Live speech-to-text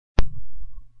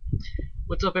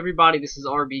What's up, everybody? This is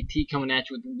RBT coming at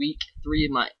you with week 3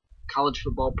 of my college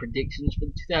football predictions for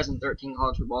the 2013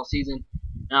 college football season.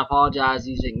 And I apologize,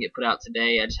 these didn't get put out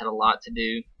today. I just had a lot to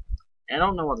do. And I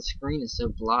don't know why the screen is so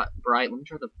bright. Let me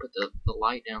try to put the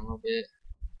light down a little bit.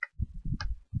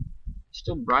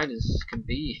 Still bright as can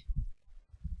be.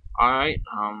 Alright,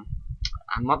 I'm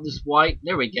up this white.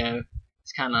 There we go.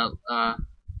 It's kind of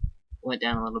went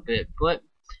down a little bit. But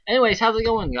anyways, how's it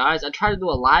going, guys? I tried to do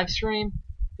a live stream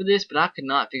for this, but I could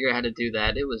not figure out how to do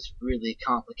that. It was really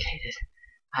complicated.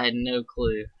 I had no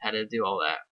clue how to do all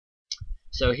that.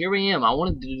 So here we am. I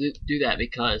wanted to do that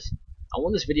because I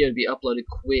want this video to be uploaded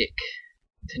quick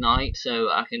tonight, so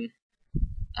I can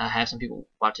have some people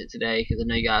watch it today. Because I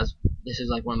know you guys, this is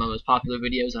like one of my most popular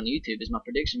videos on YouTube, is my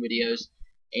prediction videos,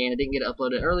 and it didn't get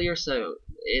uploaded earlier. So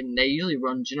and they usually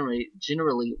run generally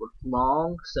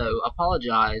long. So I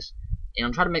apologize. And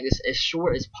I'm trying to make this as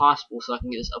short as possible so I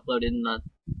can get this uploaded in a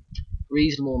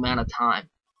reasonable amount of time.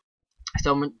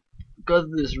 So I'm going to go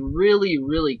through this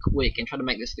really quick and try to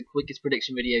make this the quickest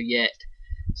prediction video yet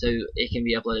so it can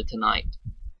be uploaded tonight.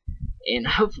 And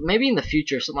hopefully, maybe in the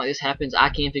future, if something like this happens, I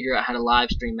can figure out how to live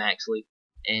stream actually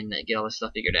and get all this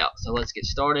stuff figured out. So let's get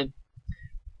started.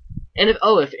 And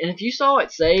if you saw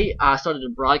it say I started to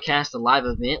broadcast a live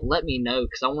event, let me know,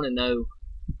 because I want to know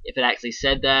if it actually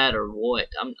said that or what.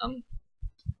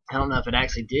 I don't know if it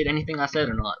actually did anything I said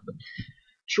or not. But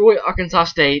Troy, Arkansas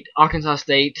State. I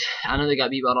know they got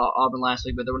beat by Auburn last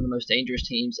week, but they're one of the most dangerous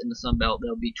teams in the Sun Belt.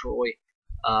 They'll beat Troy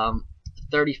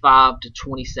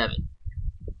 35-27.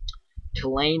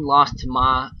 Tulane lost to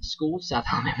my school, South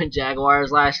Alabama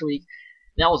Jaguars, last week.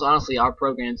 That was honestly our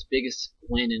program's biggest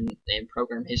win in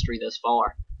program history thus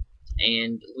far.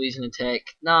 And Louisiana Tech,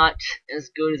 not as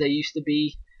good as they used to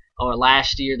be. Or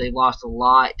last year, they lost a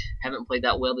lot. Haven't played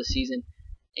that well this season.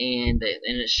 And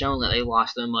it's shown that they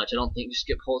lost so much. I don't think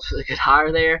Skip Holtz really could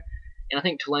hire there. And I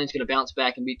think Tulane's going to bounce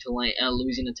back and beat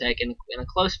Louisiana Tech in a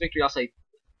close victory. I'll say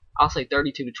 32-28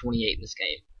 in this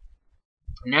game.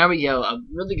 And there we go. A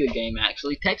really good game,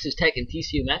 actually. Texas Tech and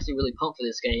TCU. I'm actually really pumped for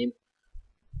this game.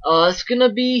 It's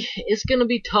gonna be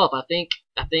tough. I think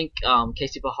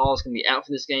Casey Pahal is gonna be out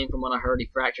for this game. From what I heard, he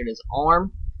fractured his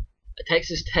arm.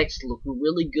 Texas Tech's look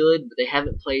really good, but they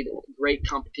haven't played great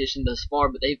competition thus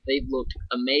far. But they've looked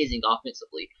amazing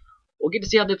offensively. We'll get to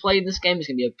see how they play in this game. It's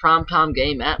gonna be a primetime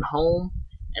game at home,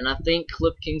 and I think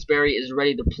Cliff Kingsbury is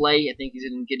ready to play. I think he's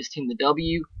gonna get his team the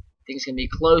W. I think it's gonna be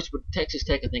close, but Texas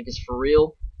Tech I think is for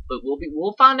real. But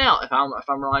we'll find out if I'm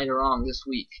right or wrong this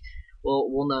week.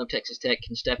 We'll know if Texas Tech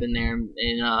can step in there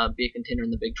and be a contender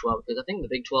in the Big 12, because I think the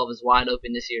Big 12 is wide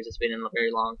open this year as it's been in a very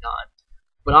long time.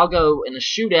 But I'll go in a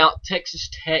shootout, Texas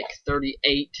Tech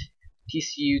 38,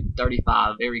 TCU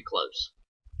 35, very close.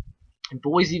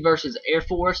 Boise versus Air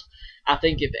Force. I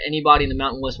think if anybody in the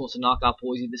Mountain West wants to knock out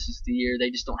Boise, this is the year.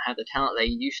 They just don't have the talent they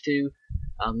used to.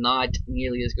 Not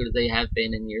nearly as good as they have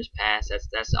been in years past.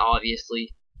 That's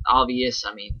obviously obvious.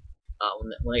 I mean,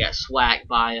 when they got swacked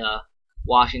by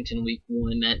Washington week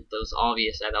 1, that was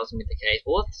obvious that was going to be the case.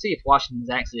 But we'll have to see if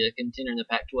Washington's actually a contender in the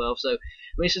Pac-12. So, I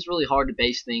mean, it's just really hard to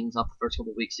base things off the first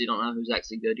couple of weeks. So you don't know who's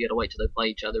actually good. You got to wait till they play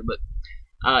each other. But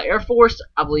Air Force,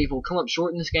 I believe, will come up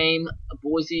short in this game.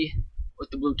 Boise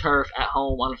with the blue turf at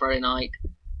home on a Friday night.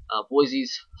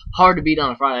 Boise's hard to beat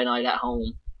on a Friday night at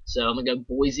home. So I'm going to go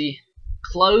Boise.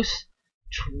 Close,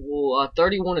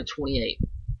 31-28.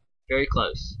 Very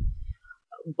close.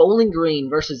 Bowling Green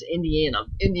versus Indiana.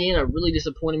 Indiana really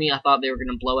disappointed me. I thought they were going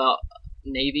to blow out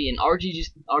Navy, and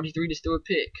RG3 just threw a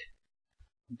pick.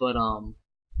 But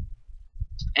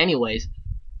anyways,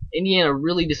 Indiana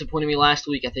really disappointed me last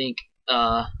week. I think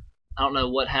I don't know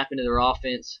what happened to their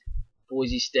offense.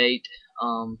 Boise State,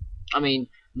 I mean,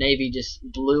 Navy just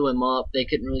blew them up. They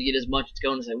couldn't really get as much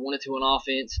going as they wanted to on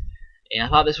offense. And I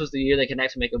thought this was the year they could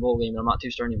actually make a bowl game. I'm not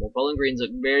too sure anymore. Bowling Green's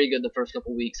looked very good the first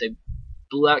couple weeks. They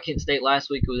blew out Kent State last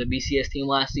week. It was a BCS team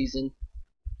last season.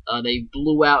 They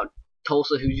blew out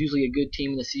Tulsa, who's usually a good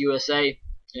team in the CUSA,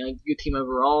 and a good team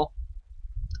overall.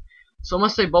 So I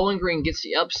must say Bowling Green gets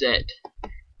the upset.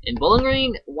 And Bowling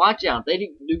Green, watch out. If they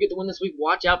do get the win this week,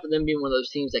 watch out for them being one of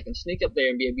those teams that can sneak up there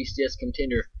and be a BCS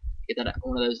contender. Get that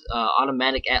one of those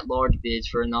automatic at-large bids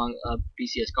for a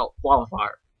non-BCS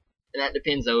qualifier. And that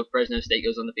depends, though, if Fresno State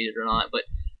goes undefeated or not. But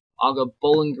I'll go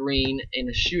Bowling Green in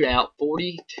a shootout,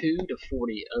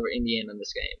 42-40 over Indiana in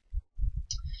this game.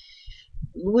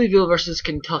 Louisville versus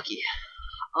Kentucky.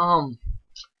 I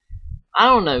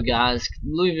don't know, guys.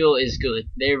 Louisville is good.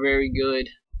 They're very good.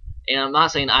 And I'm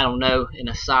not saying I don't know in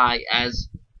a sigh as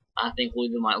I think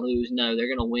Louisville might lose. No, they're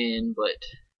going to win. But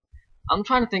I'm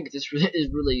trying to think if this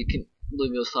is really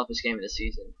Louisville's toughest game of the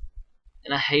season.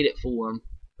 And I hate it for them.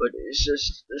 But it's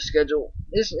just the schedule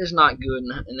is not good,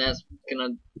 and that's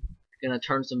gonna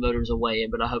turn some voters away.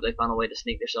 But I hope they find a way to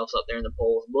sneak themselves up there in the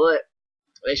polls. But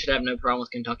they should have no problem with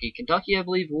Kentucky. Kentucky, I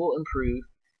believe, will improve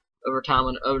over time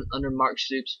under Mark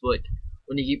Stoops. But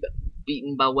when you get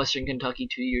beaten by Western Kentucky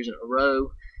 2 years in a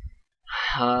row,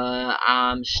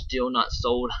 I'm still not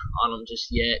sold on them just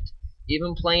yet.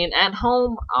 Even playing at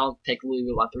home, I'll take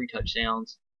Louisville by 3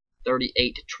 touchdowns,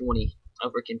 38-20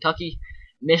 over Kentucky.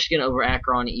 Michigan over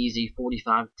Akron, easy,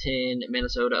 45-10.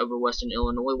 Minnesota over Western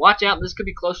Illinois. Watch out, this could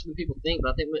be closer than people think,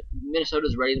 but I think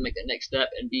Minnesota's ready to make that next step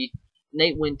and be an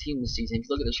 8-win team this season. If you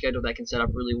look at their schedule, that can set up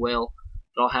really well.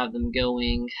 But I'll have them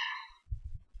going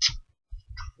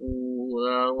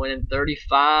winning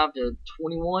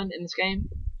 35-21 in this game.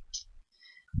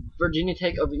 Virginia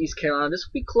Tech over East Carolina. This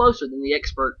will be closer than the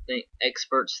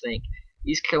experts think.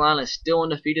 East Carolina is still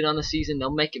undefeated on the season.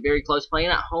 They'll make it very close playing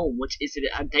at home, which is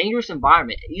a dangerous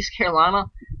environment. East Carolina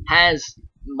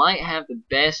might have the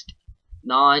best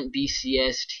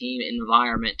non-BCS team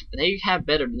environment. They have a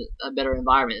better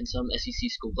environment than some SEC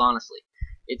schools, honestly.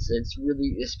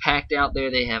 It's packed out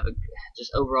there. They have a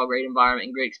just overall great environment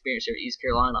and great experience here at East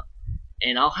Carolina.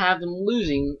 And I'll have them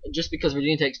losing just because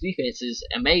Virginia Tech's defense is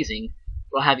amazing.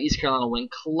 But I'll have East Carolina win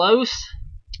close.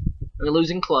 They're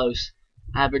losing close.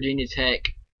 I have Virginia Tech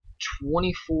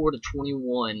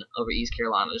 24-21 over East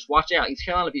Carolina. Just watch out. East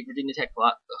Carolina beat Virginia Tech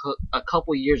a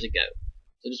couple years ago.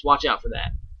 So just watch out for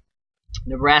that.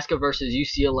 Nebraska versus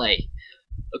UCLA.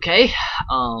 Okay,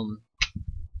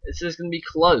 this is going to be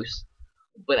close.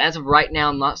 But as of right now,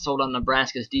 I'm not sold on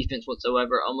Nebraska's defense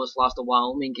whatsoever. Almost lost to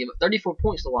Wyoming. Gave up 34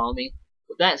 points to Wyoming.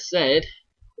 With that said,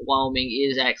 Wyoming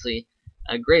is actually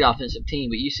a great offensive team,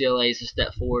 but UCLA is a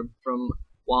step forward from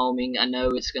Wyoming. I know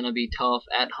it's going to be tough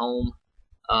at home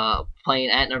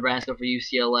playing at Nebraska for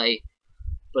UCLA,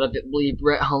 but I believe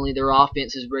Brett Hundley, their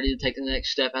offense, is ready to take the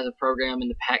next step as a program in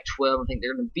the Pac-12. I think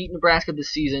they're going to beat Nebraska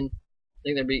this season. I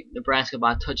think they'll beat Nebraska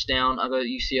by a touchdown. I'll go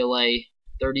UCLA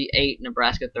 38,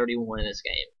 Nebraska 31 in this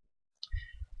game.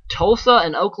 Tulsa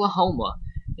and Oklahoma.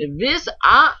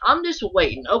 I'm just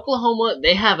waiting. Oklahoma,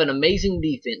 they have an amazing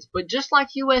defense, but just like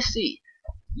USC,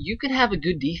 you can have a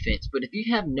good defense, but if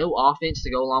you have no offense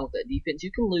to go along with that defense,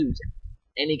 you can lose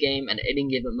any game at any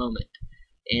given moment.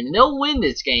 And they'll win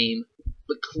this game,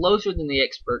 but closer than the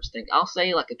experts think. I'll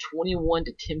say like a 21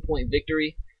 to 10 point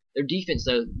victory. Their defense,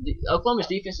 though, Oklahoma's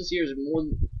defense this year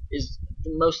is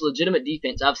the most legitimate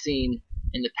defense I've seen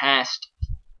in the past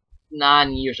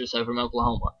 9 years or so from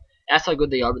Oklahoma. That's how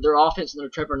good they are. But their offense under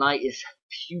Trevor Knight is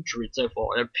putrid so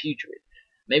far. They're putrid.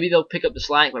 Maybe they'll pick up the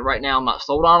slack, but right now I'm not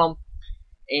sold on them.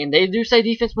 And they do say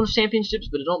defense wins championships,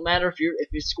 but it don't matter if you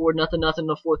scored nothing in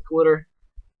the fourth quarter.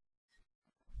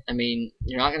 I mean,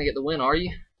 you're not gonna get the win, are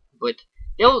you? But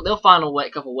they'll find a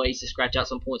couple ways to scratch out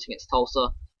some points against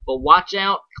Tulsa. But watch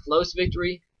out, close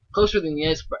victory, closer than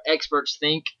the experts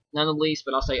think, none the least.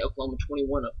 But I'll say Oklahoma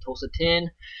 21, Tulsa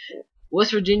 10.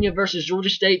 West Virginia versus Georgia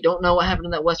State. Don't know what happened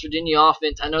in that West Virginia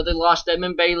offense. I know they lost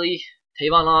Edmund Bailey,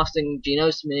 Tavon Austin,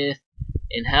 Geno Smith,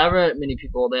 and however many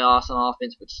people they lost on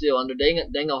offense, but still, under Dana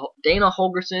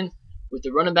Holgorsen, with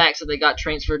the running backs that they got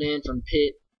transferred in from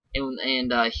Pitt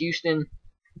and Houston,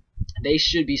 they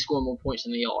should be scoring more points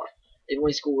than they are. They've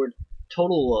only scored a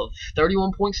total of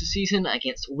 31 points this season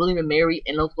against William & Mary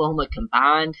and Oklahoma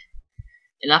combined.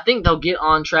 And I think they'll get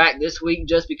on track this week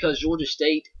just because Georgia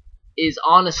State is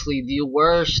honestly the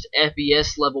worst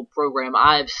FBS level program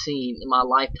I've seen in my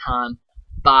lifetime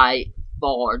by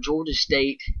far. Georgia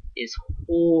State is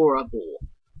horrible.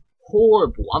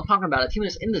 Horrible. I'm talking about a team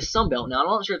that's in the Sun Belt now. I'm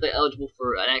not sure if they're eligible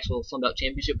for an actual Sun Belt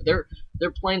championship, but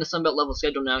they're playing the Sun Belt level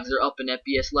schedule now because they're up in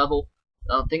FBS level.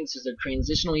 I think this is their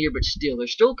transitional year, but still, they're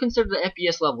still considered an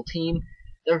FBS level team.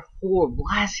 They're horrible.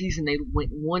 Last season, they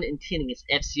went 1-10 against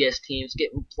FCS teams,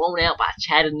 getting blown out by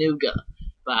Chattanooga,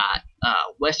 by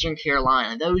Western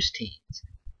Carolina, those teams.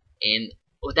 And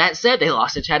with that said, they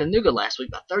lost to Chattanooga last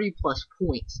week by 30-plus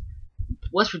points.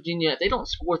 West Virginia, if they don't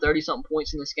score 30-something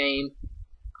points in this game,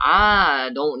 I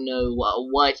don't know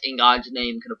what in God's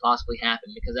name could have possibly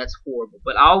happened because that's horrible.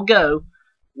 But I'll go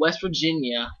West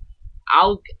Virginia.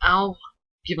 I'll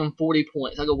give them 40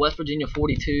 points. I'll go West Virginia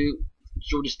 42,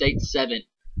 Georgia State 7.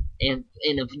 And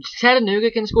if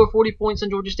Chattanooga can score 40 points on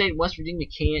Georgia State and West Virginia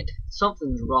can't,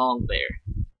 something's wrong there.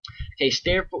 Okay,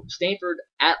 Stanford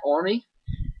at Army.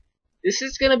 This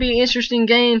is going to be an interesting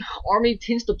game. Army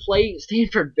tends to play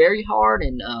Stanford very hard,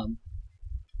 and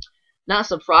not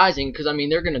surprising because, I mean,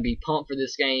 they're going to be pumped for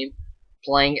this game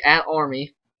playing at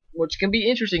Army, which can be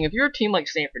interesting. If you're a team like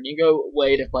Stanford, you go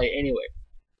away to play anywhere.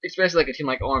 especially like a team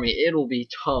like Army, it'll be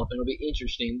tough and it'll be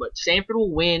interesting. But Stanford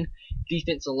will win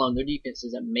defense alone. Their defense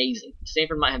is amazing.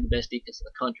 Stanford might have the best defense in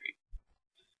the country.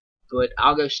 But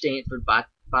I'll go Stanford by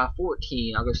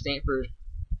 14. I'll go Stanford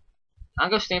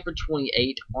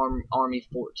 28, Army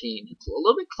 14. It's a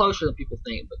little bit closer than people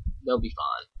think, but they'll be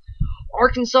fine.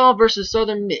 Arkansas versus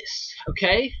Southern Miss.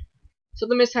 Okay,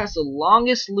 Southern Miss has the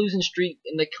longest losing streak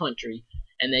in the country,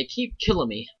 and they keep killing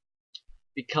me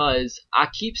because I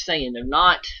keep saying they're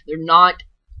not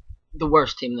the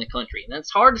worst team in the country, and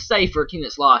that's hard to say for a team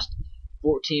that's lost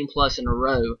 14 plus in a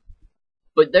row.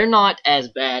 But they're not as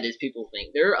bad as people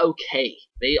think. They're okay.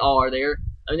 They are. They're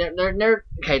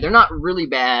okay. They're not really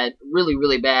bad,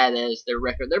 really bad as their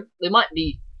record. They might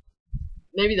be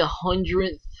maybe the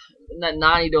 100th,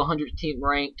 90 to 100th team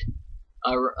ranked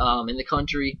in the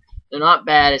country. They're not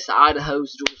bad. It's the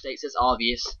Idaho's, Georgia State's. It's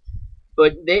obvious,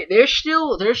 but they're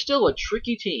still a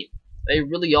tricky team. They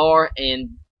really are.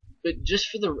 But just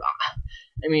for the,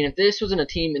 I mean, if this wasn't a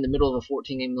team in the middle of a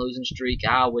 14-game losing streak,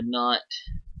 I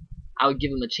would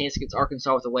give them a chance against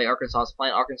Arkansas with the way Arkansas is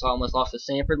playing. Arkansas almost lost to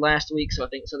Stanford last week, so I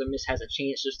think Southern Miss has a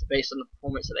chance just based on the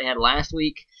performance that they had last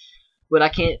week. But I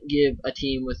can't give a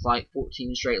team with like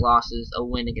 14 straight losses a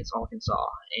win against Arkansas.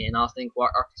 And I think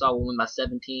Arkansas will win by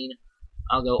 17.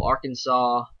 I'll go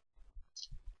Arkansas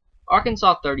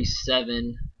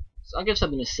 37. So I'll give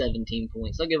Southern Miss 17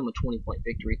 points. I'll give them a 20-point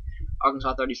victory.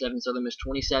 Arkansas 37, Southern Miss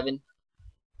 27.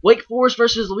 Wake Forest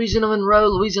versus Louisiana Monroe.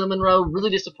 Louisiana Monroe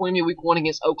really disappointed me week 1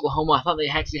 against Oklahoma. I thought they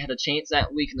actually had a chance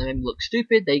that week, and they made me look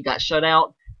stupid. They got shut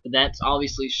out, but that's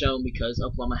obviously shown because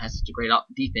Oklahoma has such a great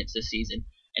defense this season.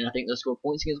 And I think they'll score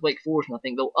points against Wake Forest, and I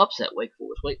think they'll upset Wake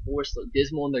Forest. Wake Forest looked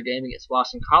dismal in their game against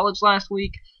Boston College last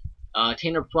week.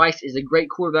 Tanner Price is a great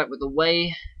quarterback, but the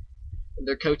way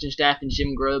their coaching staff and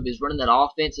Jim Grobe is running that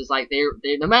offense is like they're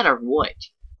no matter what,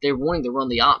 they're wanting to run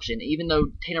the option. Even though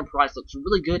Tanner Price looks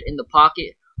really good in the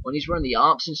pocket, when he's running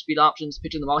the speed options,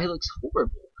 pitching the ball, he looks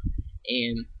horrible.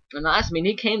 And I mean,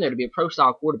 he came there to be a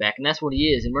pro-style quarterback, and that's what he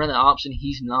is. And running the option,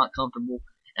 he's not comfortable.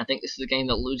 And I think this is a game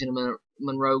that Louisiana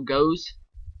Monroe goes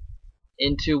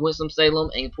into Winston-Salem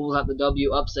and pulls out the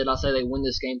W upset. I'll say they win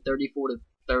this game 34-30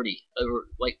 over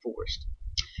Wake Forest.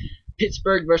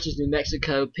 Pittsburgh versus New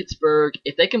Mexico. Pittsburgh,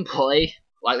 if they can play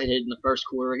like they did in the first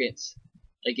quarter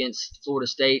against Florida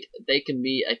State, they can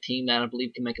be a team that I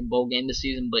believe can make a bowl game this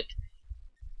season, but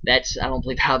I don't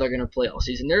believe how they're going to play all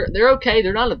season. They're okay.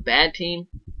 They're not a bad team,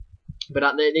 but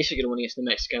they should get a win against New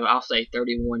Mexico. I'll say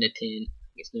 31-10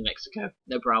 against New Mexico.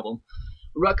 No problem.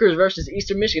 Rutgers versus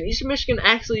Eastern Michigan. Eastern Michigan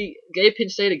actually gave Penn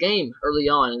State a game early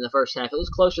on in the first half. It was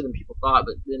closer than people thought,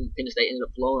 but then Penn State ended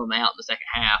up blowing them out in the second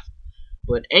half.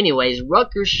 But anyways,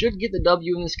 Rutgers should get the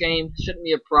W in this game. Shouldn't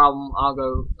be a problem. I'll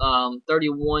go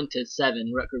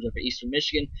 31-7. Rutgers over Eastern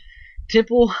Michigan.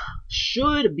 Temple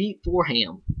should beat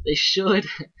Fordham. They should,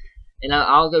 and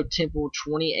I'll go Temple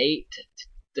 28-14.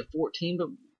 But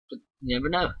you never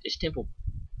know. It's Temple.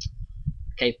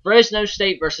 Okay, Fresno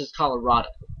State versus Colorado.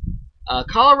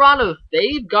 Colorado,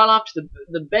 they've got off to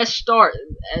the best start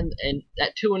and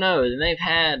at 2-0 than they've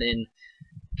had in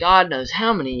God knows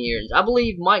how many years. I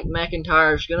believe Mike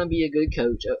McIntyre is going to be a good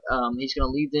coach. He's going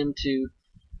to lead them to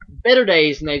better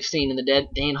days than they've seen in the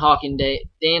Dan Hawkins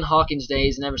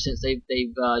days, and ever since they've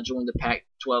joined the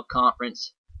Pac-12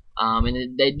 conference.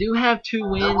 And they do have 2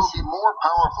 wins. There will be more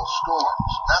powerful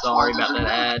storms. Sorry about that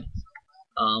ad.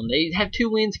 They have 2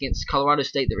 wins against Colorado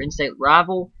State, their in-state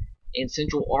rival, and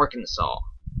Central Arkansas.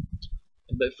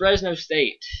 But Fresno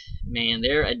State, man,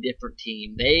 they're a different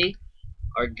team. They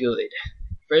are good.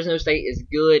 Fresno State is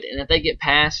good, and if they get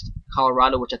past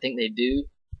Colorado, which I think they do,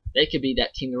 they could be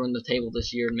that team to run the table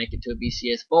this year and make it to a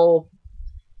BCS Bowl.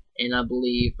 And I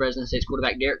believe Fresno State's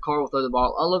quarterback Derek Carr will throw the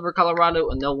ball all over Colorado,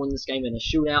 and they'll win this game in a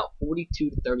shootout,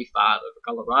 42-35 over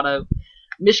Colorado.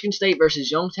 Michigan State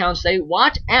versus Youngstown State.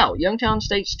 Watch out. Youngstown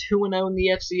State's 2-0 in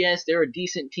the FCS. They're a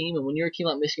decent team, and when you're a team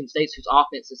like Michigan State, whose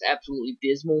offense is absolutely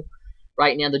dismal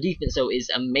right now, the defense, though, is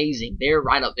amazing. They're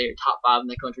right up there, top 5 in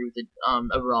the country with the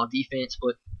overall defense.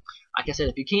 But like I said,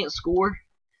 if you can't score,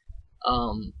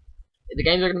 the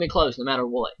games are going to be close no matter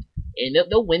what. And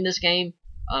they'll win this game,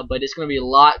 but it's going to be a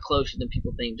lot closer than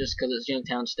people think just because it's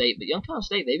Youngstown State. But Youngstown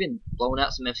State, they've been blowing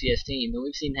out some FCS teams, and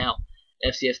we've seen how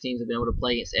FCS teams have been able to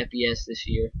play against FBS this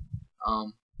year.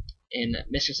 And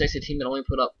Michigan State's a team that only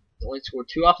scored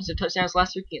 2 offensive touchdowns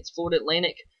last week against Florida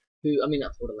Atlantic,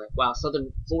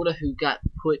 Southern Florida, who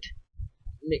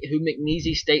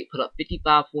McNeese State put up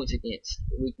 55 points against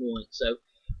week 1. So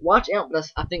watch out,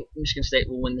 but I think Michigan State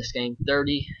will win this game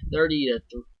 30-7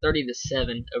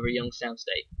 over Youngstown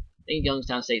State. I think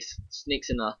Youngstown State sneaks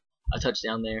in a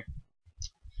touchdown there.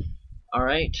 All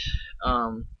right.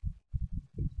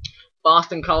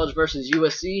 Boston College versus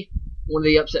USC. One of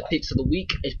the upset picks of the week.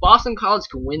 If Boston College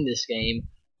can win this game,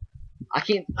 I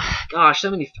can't. Gosh,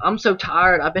 I'm so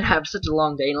tired. I've been having such a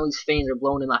long day, and all these fans are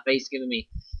blowing in my face, giving me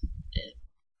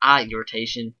eye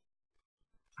irritation.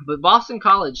 But Boston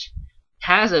College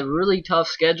has a really tough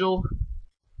schedule.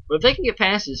 But if they can get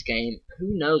past this game,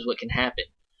 who knows what can happen?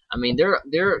 I mean,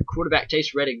 their quarterback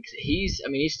Chase Reddick, he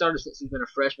started since he's been a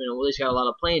freshman, and he's got a lot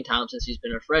of playing time since he's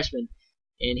been a freshman,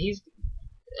 and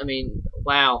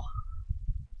wow.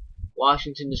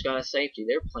 Washington just got a safety.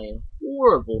 They're playing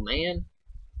horrible, man.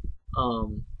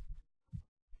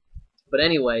 But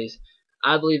anyways,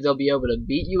 I believe they'll be able to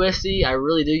beat USC. I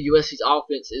really do. USC's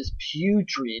offense is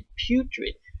putrid.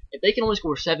 If they can only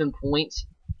score 7 points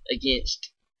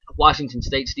against Washington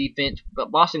State's defense, but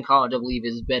Boston College, I believe,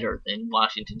 is better than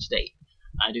Washington State.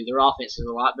 I do. Their offense is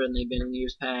a lot better than they've been in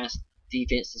years past.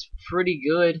 Defense is pretty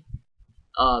good.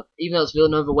 Even though it's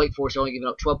Villanova, Wake Forest are only giving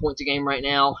up 12 points a game right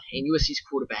now, and USC's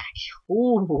quarterback,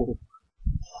 horrible.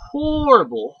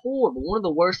 One of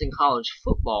the worst in college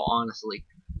football, honestly.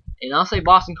 And I'll say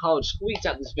Boston College squeaked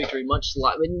out this victory much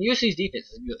like. But USC's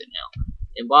defense is good now,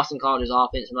 and Boston College's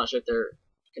offense, I'm not sure if they're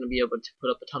going to be able to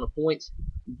put up a ton of points,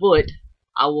 but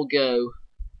I'll go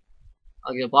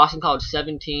Boston College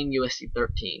 17, USC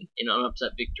 13 in an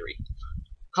upset victory.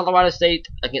 Colorado State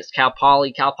against Cal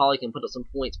Poly. Cal Poly can put up some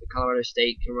points, but Colorado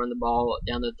State can run the ball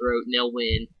down their throat, and they'll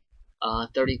win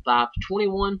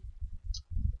 35-21.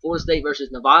 Florida State versus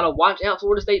Nevada. Watch out,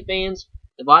 Florida State fans.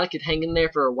 Nevada could hang in there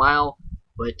for a while,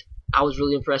 but I was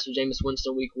really impressed with Jameis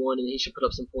Winston week 1, and he should put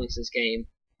up some points this game.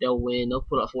 They'll win. They'll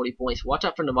put up 40 points. Watch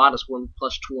out for Nevada scoring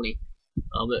plus 20.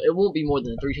 It won't be more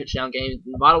than a 3-touchdown game.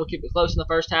 Nevada will keep it close in the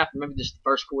first half, or maybe just the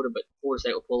first quarter, but Florida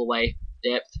State will pull away.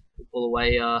 Depth will pull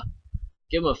away.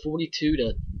 Give them a 42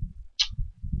 to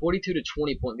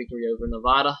 20 point victory over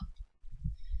Nevada.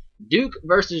 Duke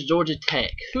versus Georgia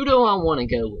Tech. Who do I want to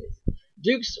go with?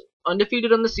 Duke's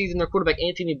undefeated on the season. Their quarterback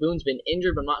Anthony Boone's been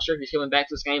injured, but I'm not sure if he's coming back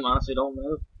to this game. Honestly, don't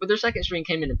know. But their second string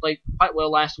came in and played quite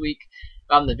well last week.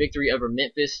 Got them the victory over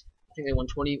Memphis. I think they won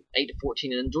 28-14.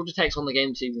 And then Georgia Tech's only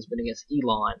game this season has been against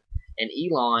Elon. And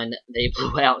Elon, they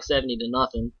blew out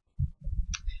 70-0.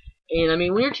 And, I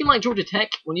mean, when you're a team like Georgia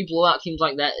Tech, when you blow out teams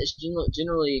like that, it's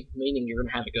generally meaning you're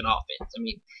going to have a good offense. I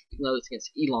mean, even though it's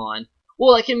against Elon.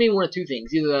 Well, that can mean one of two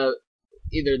things. Either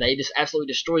they just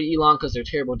absolutely destroyed Elon because they're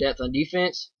terrible depth on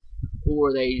defense,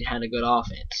 or they had a good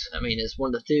offense. I mean, it's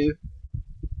one of the two.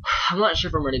 I'm not sure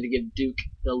if I'm ready to give Duke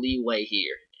the leeway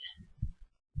here.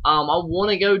 I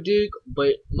want to go Duke,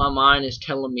 but my mind is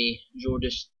telling me Georgia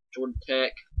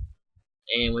Tech.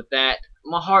 And with that,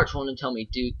 my heart's wanting to tell me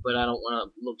Duke, but I don't want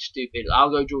to look stupid. I'll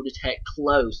go Georgia Tech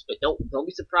close, but don't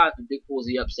be surprised if Duke pulls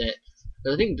the upset.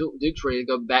 Because I think Duke's ready to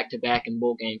go back-to-back in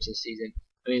bowl games this season.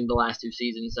 I mean, the last 2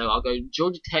 seasons. So I'll go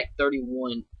Georgia Tech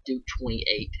 31, Duke 28,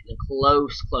 in a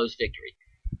close victory.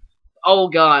 Oh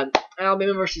God,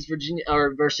 Alabama versus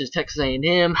versus Texas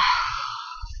A&M.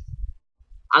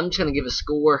 I'm just gonna give a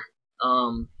score.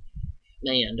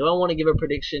 Man, do I want to give a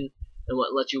prediction and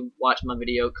let you watch my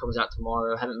video? It comes out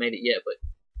tomorrow. I haven't made it yet, but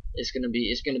it's gonna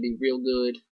be real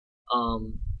good.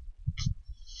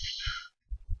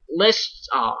 Let's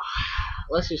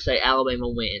just say Alabama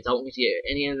wins. I won't get to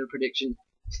get any other prediction.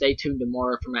 Stay tuned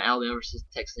tomorrow for my Alabama versus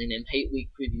Texas A&M hate week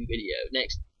preview video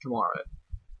tomorrow.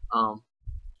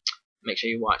 Make sure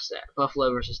you watch that.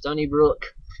 Buffalo versus Stony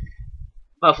Brook.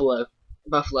 Buffalo.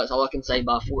 That's all I can say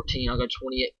by 14. I'll go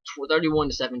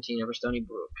 31-17 over Stony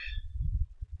Brook.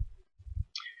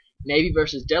 Navy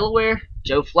versus Delaware.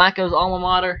 Joe Flacco's alma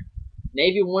mater.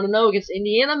 Navy 1-0 against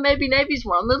Indiana. Maybe Navy's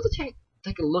one. Let's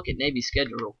take a look at Navy's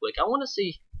schedule real quick. I want to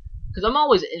see, because I'm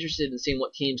always interested in seeing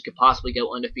what teams could possibly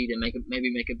go undefeated and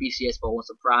maybe make a BCS bowl and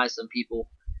surprise some people.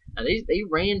 Now, they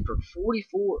ran for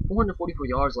 444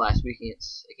 yards last week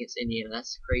against Indiana.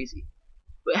 That's crazy.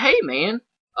 But hey, man,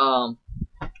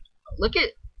 look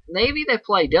at Navy. They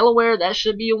play Delaware. That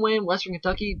should be a win. Western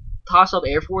Kentucky toss up.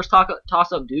 Air Force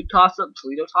toss up. Duke toss up.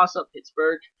 Toledo toss up.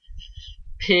 Pittsburgh,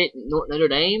 Pitt, Notre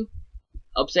Dame.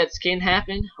 Upsets can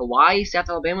happen. Hawaii, South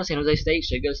Alabama, San Jose State.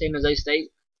 Should go San Jose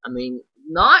State. I mean,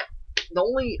 not the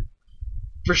only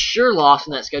for sure loss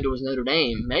in that schedule was Notre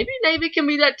Dame. Maybe Navy can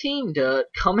be that team to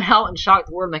come out and shock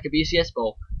the world and make a BCS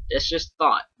bowl. That's just a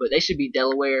thought. But they should beat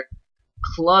Delaware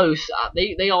close.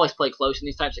 They always play close in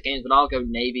these types of games, but I'll go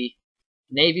Navy.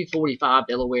 Navy 45,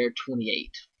 Delaware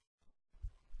 28.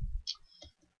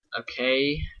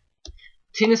 Okay.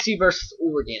 Tennessee versus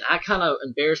Oregon. I kind of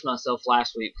embarrassed myself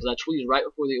last week because I tweeted right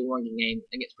before the Oregon game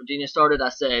against Virginia started. I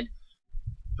said,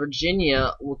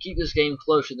 Virginia will keep this game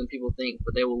closer than people think,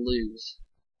 but they will lose.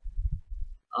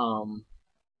 and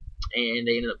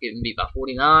they ended up getting beat by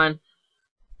 49.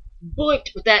 But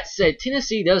with that said,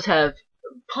 Tennessee does have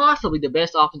possibly the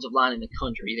best offensive line in the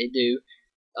country. They do.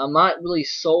 I'm not really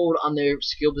sold on their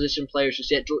skill position players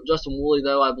just yet. Justin Woolley,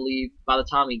 though, I believe by the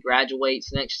time he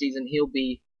graduates next season, he'll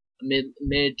be a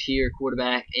mid-tier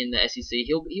quarterback in the SEC.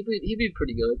 He'll be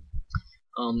pretty good.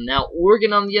 Now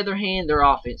Oregon, on the other hand, their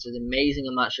offense is amazing.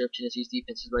 I'm not sure if Tennessee's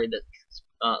defense is ready to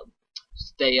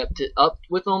stay up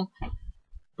with them,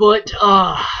 but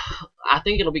I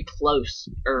think it'll be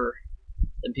closer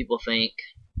than people think.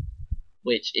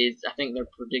 Which is, I think they're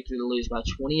predicted to lose by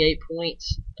 28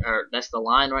 points, or that's the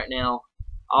line right now.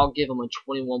 I'll give them a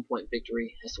 21-point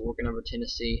victory. That's Oregon over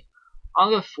Tennessee.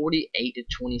 I'll go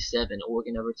 48-27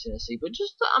 Oregon over Tennessee. But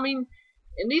just, I mean,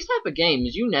 in these type of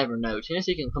games, you never know.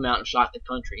 Tennessee can come out and shock the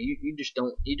country. You just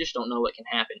don't know what can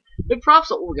happen. But props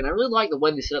to Oregon. I really like the way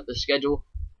they set up the schedule.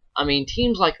 I mean,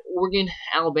 teams like Oregon,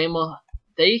 Alabama,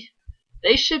 they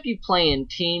should be playing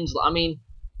teams. I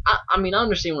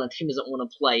understand when a team doesn't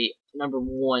want to play number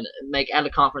one, make out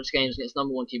of conference games against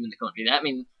number one team in the country.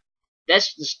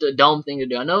 That's just a dumb thing to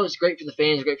do. I know it's great for the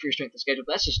fans, great for your strength of schedule,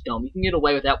 but that's just dumb. You can get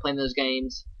away without playing those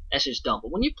games. That's just dumb.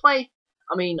 But when you play,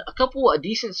 a couple of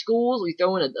decent schools, we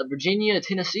throw in a Virginia, a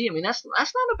Tennessee. That's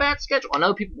not a bad schedule. I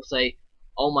know people will say,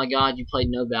 "Oh my God, you played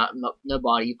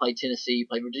nobody. You played Tennessee, you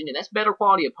played Virginia." That's better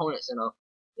quality opponents than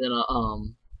a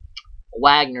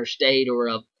Wagner State or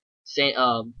a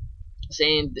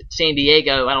San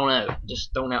Diego, I don't know,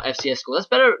 just throwing out FCS school. That's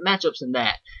better matchups than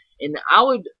that. And I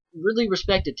would really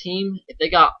respect a team if they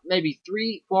got maybe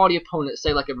 3 quality opponents,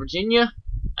 say like a Virginia,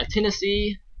 a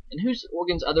Tennessee, and who's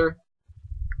Oregon's other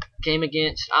game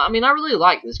against? I really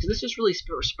like this because this just really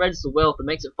spreads the wealth and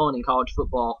makes it fun in college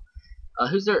football.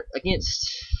 Who's it against?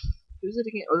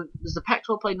 Or does the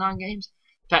Pac-12 play 9 games?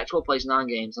 The Pac-12 plays 9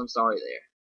 games. I'm sorry there.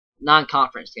 9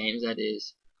 conference games, that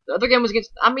is. The other game was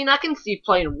against, I can see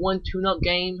playing one tune-up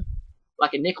game,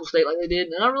 like a Nickel State like they did,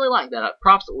 and I really like that.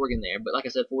 Props to Oregon there, but like I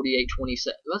said,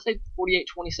 48-27, let's say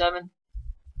 48-27,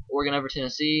 Oregon over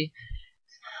Tennessee.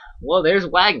 Well, there's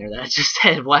Wagner that I just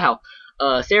said, wow.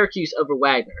 Syracuse over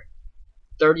Wagner,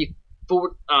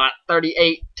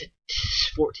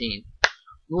 38-14.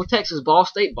 North Texas, Ball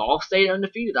State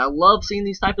undefeated. I love seeing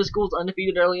these type of schools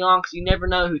undefeated early on because you never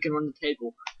know who can run the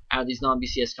table out of these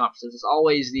non-BCS conferences. It's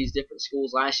always these different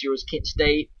schools. Last year was Kent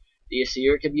State. This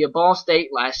year it could be a Ball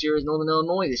State. Last year was Northern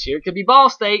Illinois. This year it could be Ball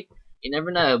State. You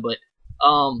never know, but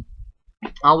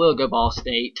I will go Ball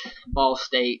State. Ball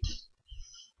State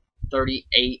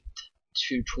 38-28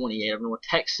 over North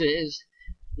Texas.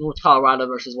 North Colorado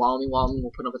versus Wyoming. Wyoming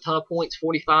will put up a ton of points,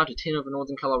 45-10 over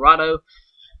Northern Colorado.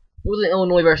 Northern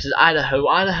Illinois versus Idaho.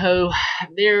 Idaho,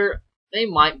 they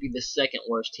might be the second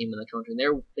worst team in the country.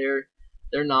 They're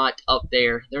not up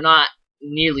there. They're not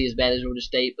nearly as bad as Georgia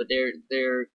State, but they're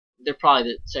probably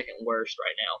the second worst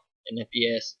right now in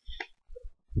FBS.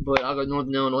 But I'll go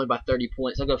Northern Illinois by 30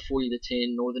 points. I'll go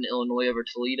 40-10 Northern Illinois over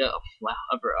Toledo. Oh, wow,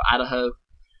 over Idaho.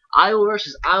 Iowa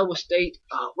versus Iowa State.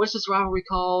 What's this rivalry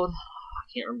called? I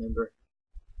can't remember.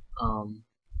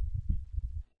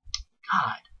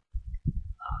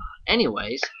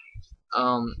 Anyways,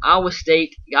 Iowa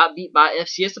State got beat by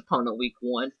FCS opponent week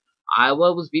 1.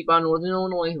 Iowa was beat by Northern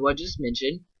Illinois, who I just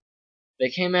mentioned. They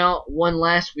came out, won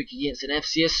last week against an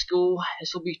FCS school.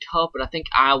 This will be tough, but I think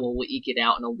Iowa will eke it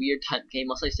out in a weird type game.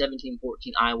 I'll say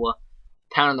 17-14 Iowa,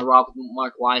 pounding the rock with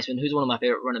Mark Weisman, who's one of my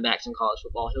favorite running backs in college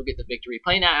football. He'll get the victory.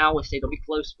 Playing at Iowa State, they'll be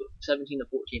close, but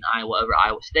 17-14 Iowa over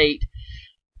Iowa State.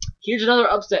 Here's another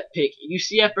upset pick.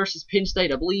 UCF versus Penn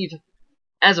State. I believe,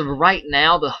 as of right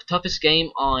now, the toughest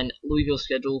game on Louisville's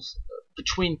schedules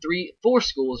between 4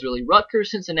 schools, really.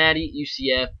 Rutgers, Cincinnati,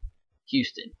 UCF,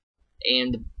 Houston.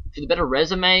 And for the better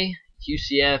resume,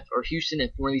 UCF or Houston,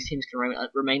 if one of these teams can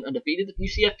remain undefeated, if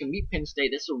UCF can beat Penn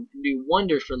State, this will do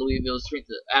wonders for Louisville's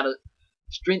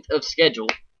strength of schedule.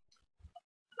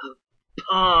 Do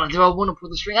I want to pull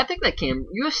the string? I think they can.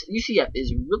 UCF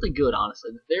is really good,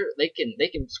 honestly. They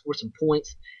can score some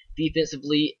points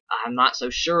defensively. I'm not so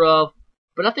sure of,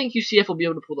 but I think UCF will be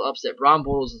able to pull the upset. Brian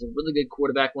Bortles is a really good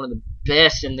quarterback, one of the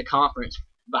best in the conference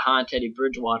behind Teddy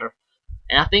Bridgewater.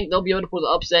 And I think they'll be able to pull the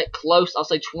upset close. I'll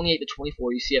say 28-24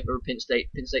 UCF over Penn State.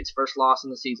 Penn State's first loss in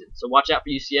the season. So watch out for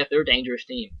UCF. They're a dangerous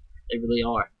team. They really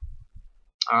are.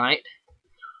 All right.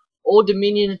 Old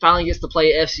Dominion finally gets to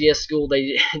play FCS school.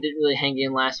 They didn't really hang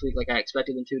in last week like I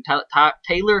expected them to.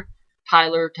 Taylor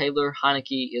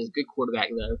Heineke is a good quarterback,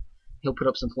 though. He'll put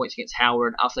up some points against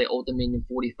Howard. I'll say Old Dominion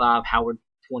 45, Howard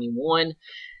 21.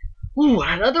 Ooh,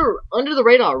 another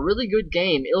under-the-radar, really good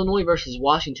game. Illinois versus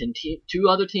Washington. 2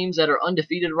 other teams that are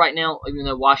undefeated right now, even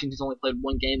though Washington's only played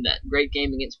 1 game. That great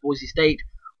game against Boise State.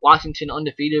 Washington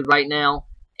undefeated right now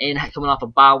and coming off a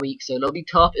bye week, so it'll be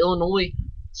tough. Illinois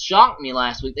shocked me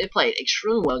last week. They played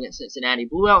extremely well against Cincinnati.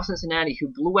 Blew out Cincinnati, who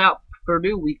blew out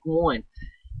Purdue week 1.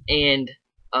 And,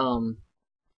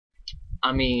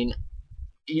 I mean,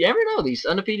 you never know. These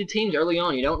undefeated teams early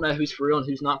on, you don't know who's for real and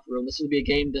who's not for real. This will be a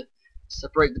game to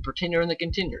separate the pretender and the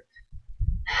contender.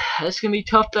 This is going to be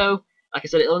tough, though. Like I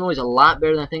said, Illinois is a lot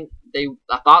better than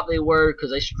I thought they were,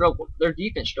 because they struggled. Their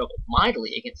defense struggled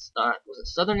mightily against was it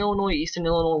Southern Illinois, Eastern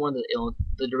Illinois, one of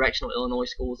the directional Illinois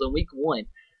schools. In week 1,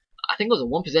 I think it was a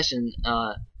one-possession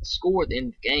score at the end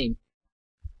of the game.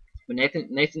 But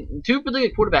Nathan, two really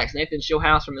good quarterbacks. Nathan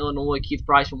Showhouse from Illinois, Keith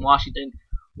Price from Washington.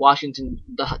 Washington,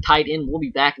 the tight end, will be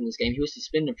back in this game. He was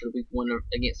suspended for the week 1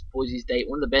 against Boise State.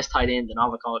 One of the best tight ends in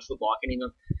all of college football. I can't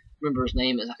even remember his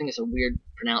name. I think it's a weird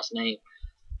pronounced name.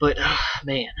 But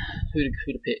man, who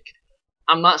to pick?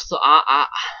 I'm not so. I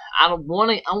don't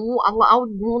want to. I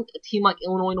would want a team like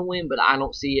Illinois to win, but I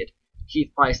don't see it.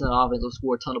 Keith Price and the offense will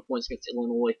score a ton of points against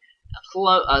Illinois.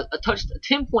 A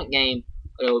 10-point game.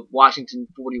 Washington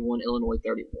 41, Illinois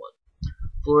 31.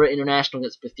 Florida International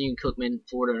against Bethune-Cookman.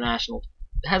 Florida International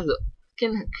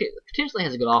potentially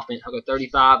has a good offense. I'll go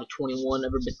 35-21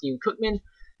 over Bethune-Cookman.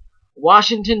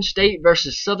 Washington State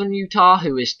versus Southern Utah,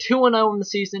 who is 2-0 in the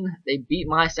season. They beat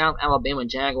my South Alabama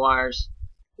Jaguars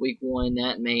week 1.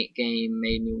 That game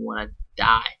made me want to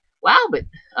die. Wow, but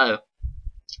I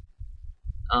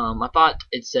thought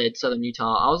it said Southern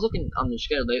Utah. I was looking on their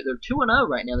schedule. They're 2-0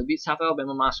 right now. They beat South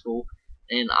Alabama, my school,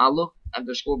 and I looked at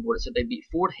their scoreboard. It said they beat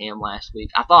Fordham last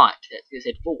week. I thought it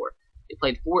said 4. They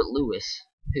played Fort Lewis,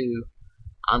 who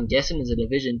I'm guessing is a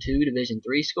Division II, Division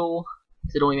III school.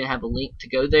 They don't even have a link to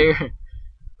go there.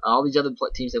 All these other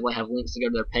teams, they have links to go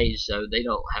to their page, so they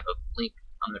don't have a link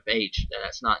on their page.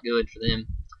 That's not good for them,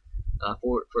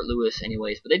 Fort Lewis,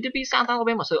 anyways. But they did beat South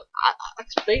Alabama, so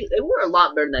they were a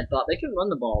lot better than I thought. They could run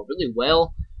the ball really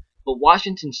well, but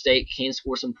Washington State can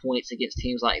score some points against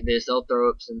teams like this. They'll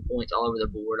throw up some points all over the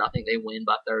board. I think they win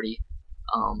by 30,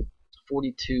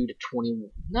 42-21.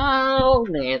 No,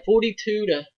 man,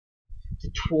 42-20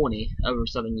 over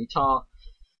Southern Utah.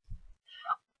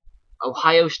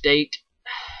 Ohio State,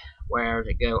 where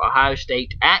did it go? Ohio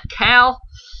State at Cal.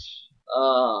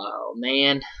 Oh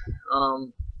man,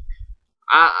 I'm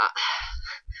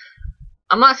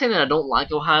not saying that I don't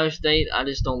like Ohio State. I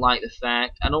just don't like the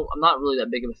fact I'm not really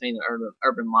that big of a fan of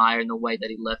Urban Meyer in the way that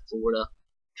he left Florida,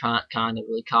 kind of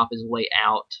really cop his way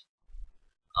out.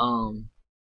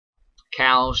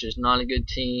 Cal's just not a good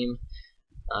team.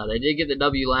 They did get the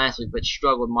W last week, but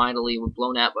struggled mightily. Were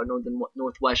blown out by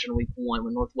Northwestern week 1,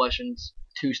 when Northwestern's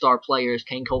 2-star players,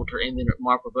 Kane Coulter and then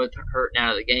Mark, were both hurt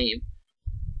out of the game.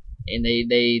 And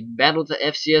they battled the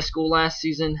FCS school last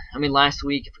week. I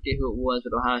forget who it was,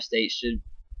 but Ohio State should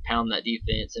pound that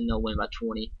defense, and they'll win by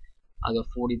 20. I'll go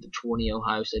 40-20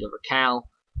 Ohio State over Cal.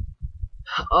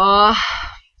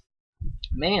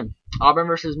 Man, Auburn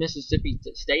versus Mississippi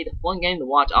State, a fun game to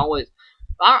watch. I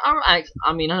know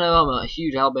I'm a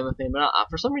huge Alabama fan, but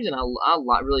for some reason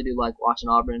I really do like watching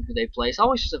Auburn and who they play. So I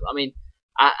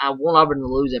want Auburn to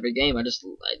lose every game.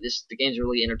 The games are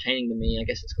really entertaining to me. I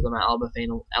guess it's because I'm an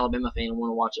Alabama fan and want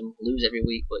to watch them lose every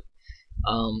week. But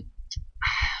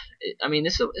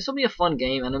this will be a fun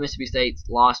game. I know Mississippi State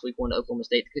lost week 1 to Oklahoma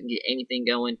State. They couldn't get anything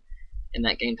going in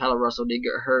that game. Tyler Russell did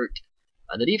get hurt.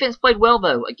 The defense played well,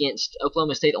 though, against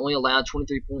Oklahoma State. Only allowed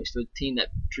 23 points to a team that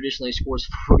traditionally scores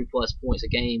 40-plus points a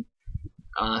game.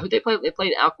 Who they played? They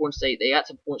played Akron State. They got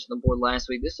some points on the board last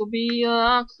week. This will be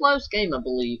a close game, I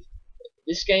believe.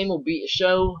 This game will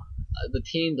show the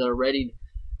teams that are ready.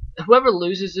 Whoever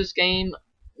loses this game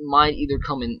might either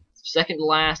come in second to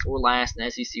last or last in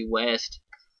the SEC West.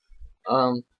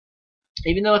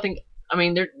 Even though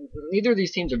neither of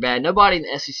these teams are bad. Nobody in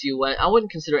the SEC West. I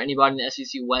wouldn't consider anybody in the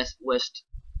SEC West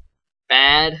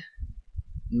bad.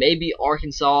 Maybe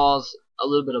Arkansas is a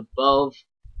little bit above.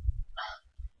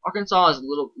 Arkansas is a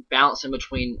little bouncing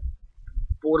between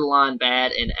borderline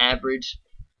bad and average.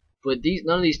 But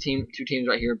none of these two teams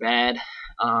right here are bad.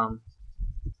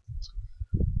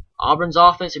 Auburn's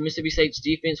offense and Mississippi State's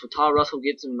defense with Tyler Russell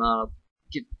get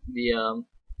the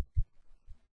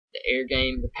air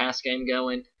game, the pass game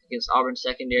going against Auburn's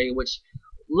secondary, which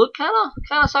looked kind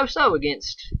of so-so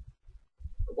against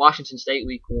Washington State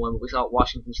week 1. But we saw what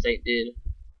Washington State did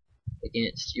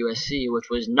against USC, which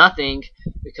was nothing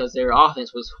because their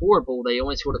offense was horrible. They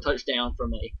only scored a touchdown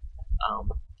from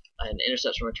an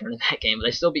interception return in that game. But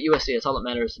they still beat USC. That's all that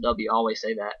matters. The W. I always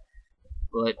say that.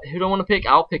 But who do I want to pick?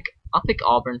 I'll pick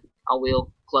Auburn. I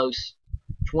will. Close.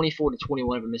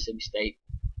 24-21 over Mississippi State.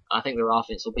 I think their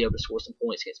offense will be able to score some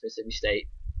points against Mississippi State,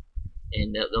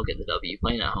 and they'll get the W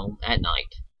playing at home at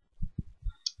night.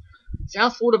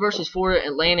 South Florida versus Florida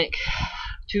Atlantic.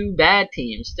 Two bad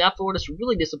teams. South Florida's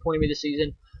really disappointed me this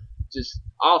season. Just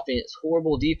offense,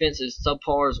 horrible. Defense is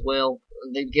subpar as well.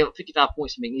 They give up 55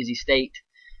 points to Boise State.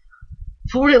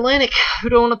 Florida Atlantic, who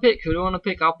do I want to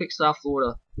pick? I'll pick South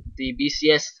Florida. The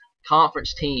BCS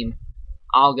conference team.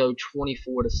 I'll go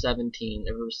 24-17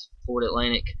 over Florida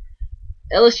Atlantic.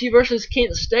 LSU versus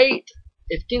Kent State.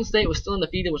 If Kent State was still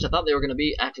undefeated, which I thought they were going to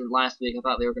be after last week, I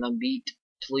thought they were going to beat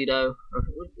Toledo.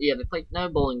 Yeah, they played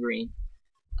Bowling Green.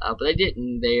 But they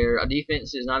didn't. Their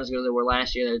defense is not as good as they were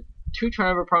last year. They're too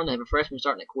turnover prone. They have a freshman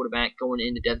starting at quarterback going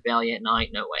into Death Valley at night.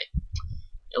 No way.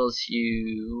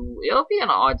 LSU, it'll be an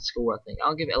odd score, I think.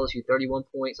 I'll give LSU 31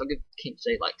 points. I'll give Kent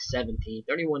State like 17,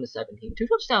 31-17. 2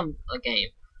 touchdown a game.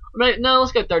 No,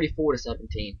 let's go 34-17.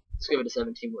 Let's give it a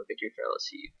 17-point victory for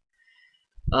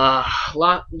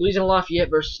LSU. Louisiana Lafayette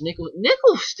versus Nicholls.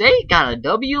 Nicholls State got a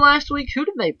W last week. Who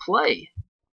did they play?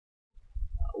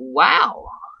 Wow.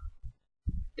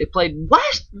 They played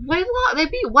they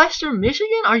beat Western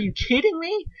Michigan? Are you kidding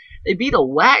me? They beat a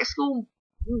WAC school?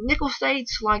 Nicholls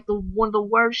State's like one of the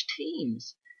worst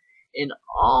teams in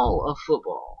all of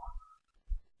football.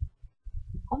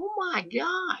 Oh my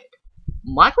God.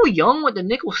 Michael Young went to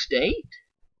Nicholls State?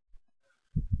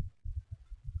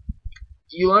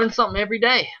 You learn something every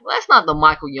day. Well, that's not the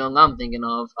Michael Young I'm thinking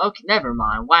of. Okay, never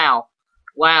mind. Wow.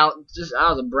 Just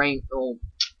out of the brain. Oh,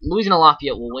 Louisiana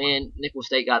Lafayette will win. Nicholls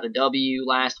State got the W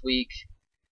last week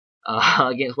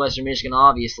against Western Michigan,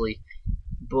 obviously.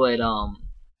 But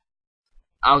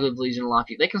I'll give Louisiana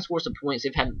Lafayette. They can score some points.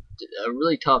 They've had a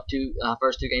really tough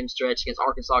first two game stretch against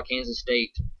Arkansas, Kansas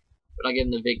State. But I'll give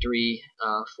them the victory,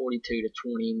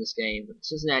 42-20 in this game.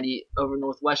 Cincinnati over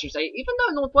Northwestern State. Even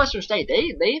though Northwestern State,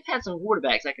 they've had some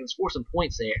quarterbacks that can score some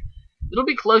points there. It'll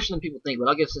be closer than people think, but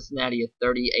I'll give Cincinnati a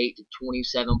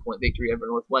 38-27 point victory over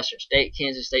Northwestern State.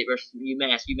 Kansas State versus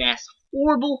UMass. UMass,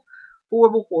 horrible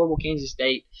Kansas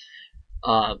State.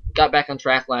 Got back on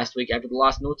track last week after the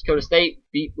loss to North Dakota State.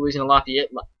 Beat Louisiana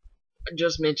Lafayette, like I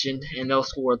just mentioned, and they'll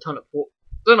score a ton of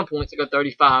points. They go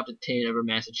 35-10 over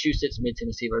Massachusetts.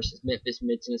 Mid-Tennessee versus Memphis.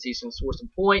 Mid-Tennessee's going to score some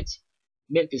points.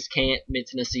 Memphis can't.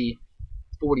 Mid-Tennessee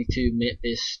 42.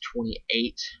 Memphis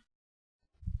 28.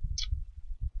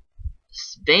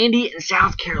 Vandy and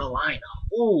South Carolina.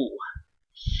 Ooh.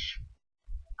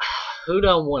 Who do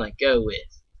I want to go with?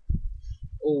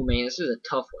 Oh, man, this is a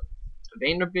tough one.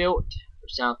 Vanderbilt or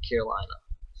South Carolina.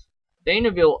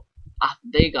 Vanderbilt,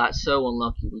 they got so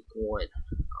unlucky week 1.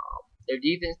 Their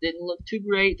defense didn't look too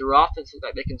great. Their offense looked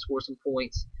like they can score some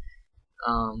points.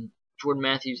 Jordan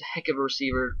Matthews, heck of a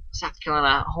receiver. South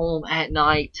Carolina at home at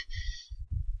night.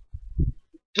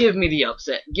 Give me the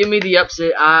upset. Give me the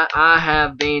upset. I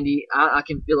have Vandy. I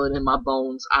can feel it in my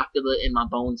bones. I feel it in my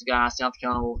bones, guys. South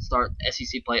Carolina will start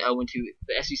SEC play 0-2.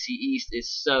 The SEC East is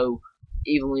so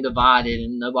evenly divided,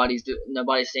 and nobody's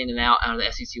standing out of the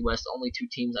SEC West. Only 2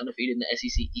 teams undefeated in the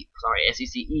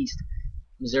SEC East,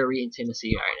 Missouri and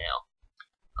Tennessee right now.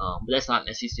 But that's not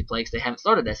an SEC play because they haven't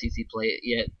started SEC play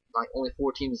yet. Like only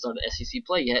 4 teams have started SEC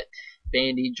play yet.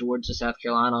 Vandy, Georgia, South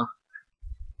Carolina,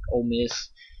 Ole Miss.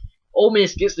 Ole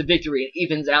Miss gets the victory and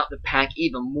evens out the pack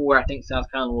even more. I think South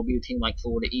Carolina will beat a team like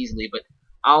Florida easily, but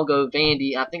I'll go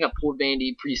Vandy. I think I pulled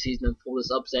Vandy preseason and pulled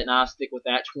this upset, and I'll stick with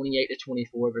that 28-24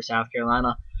 over South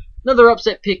Carolina. Another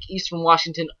upset pick, Eastern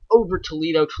Washington over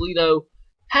Toledo. Toledo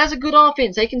has a good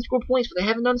offense. They can score points, but they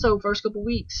haven't done so the first couple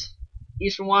weeks.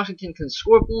 Eastern Washington can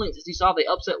score points. As you saw, they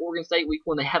upset Oregon State week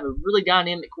 1. They have a really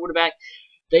dynamic quarterback.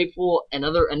 They pull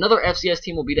another FCS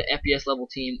team will beat an FBS level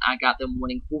team. I got them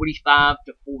winning 45-40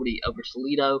 over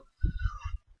Toledo.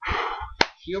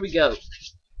 Here we go.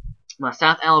 My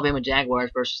South Alabama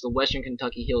Jaguars versus the Western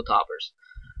Kentucky Hilltoppers.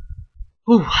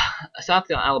 South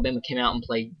Alabama came out and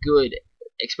played good,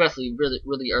 especially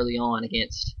really early on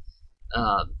against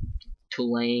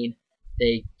Tulane.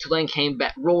 Tulane came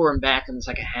back, roaring back in the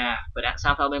second half, but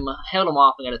South Alabama held them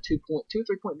off and got a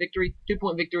 2-point victory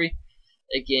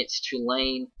against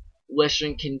Tulane.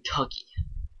 Western Kentucky.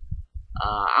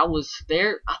 I was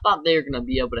there. I thought they were going to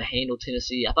be able to handle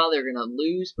Tennessee. I thought they were going to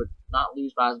lose, but not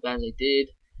lose by as bad as they did.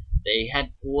 They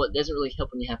had, well, it doesn't really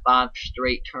help when you have 5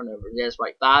 straight turnovers. That's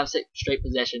right, 5 straight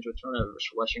possessions with turnovers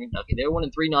for Western Kentucky. They were winning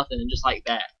 3-0, and just like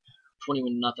that,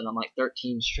 21-0 on like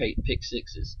 13 straight pick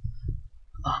sixes.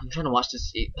 I'm trying to watch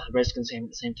this Redskins game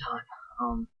at the same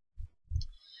time.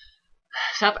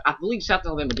 I believe South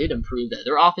Alabama did improve that.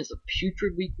 Their offense was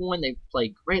putrid week 1. They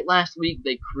played great last week.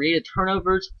 They created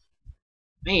turnovers.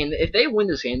 Man, if they win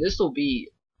this game, this will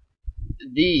be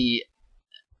the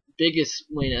biggest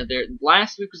win of their.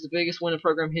 Last week was the biggest win in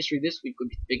program history. This week would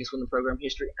be the biggest win in program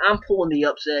history. I'm pulling the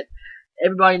upset,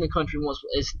 Everybody in the country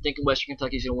is thinking Western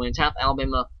Kentucky's going to win. South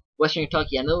Alabama, Western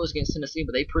Kentucky, I know it was against Tennessee,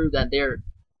 but they proved that they're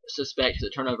suspect to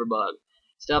the turnover bug.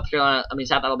 South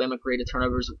Alabama created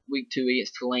turnovers week 2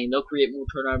 against Tulane. They'll create more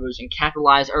turnovers and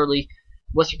capitalize early.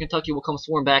 Western Kentucky will come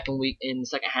sworn back in the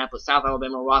second half, but South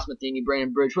Alabama, Ross Matheny,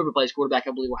 Brandon Bridge, whoever plays quarterback,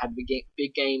 I believe will have a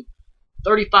big game.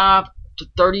 35-32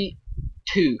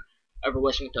 over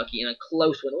Western Kentucky in a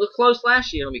close one. It was close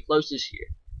last year. It'll be close this year.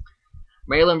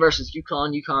 Maryland versus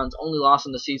UConn. UConn's only loss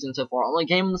in the season so far. Only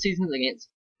game in the season is against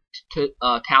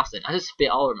Towson. I just spit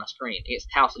all over my screen. Against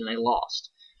Towson, and they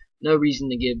lost. No reason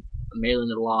to give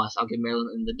Maryland a loss. I'll give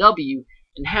Maryland the W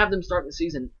and have them start the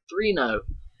season 3-0.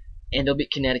 And they'll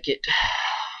beat Connecticut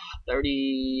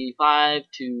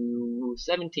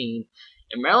 35-17.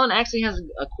 And Maryland actually has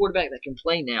a quarterback that can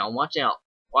play now. Watch out.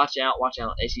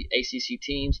 ACC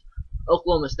teams.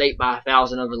 Oklahoma State by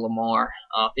 1,000 over Lamar,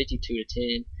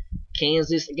 52-10.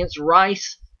 Kansas against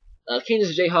Rice.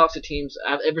 Kansas Jayhawks are teams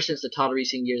ever since the Todd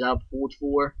Reese years I've pulled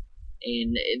for,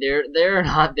 and they're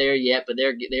not there yet, but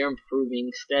they're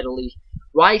improving steadily.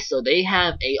 Rice, so they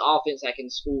have a offense that can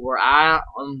score. I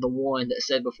am the one that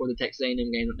said before the Texas A&M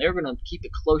game that they're going to keep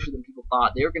it closer than people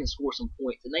thought. They were going to score some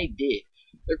points, and they did.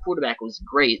 Their quarterback was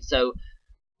great. So,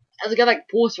 as a guy that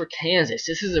pulls for Kansas,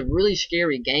 this is a really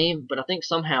scary game, but I think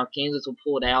somehow Kansas will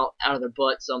pull it out of their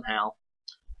butt somehow.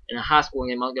 In a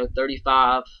high-scoring game, I'll go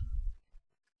 38-35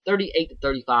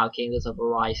 Kansas over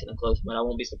Rice in a close one. I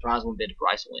won't be surprised one bit if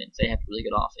Rice wins. They have a really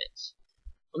good offense.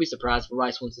 I'll be surprised if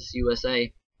Rice wins this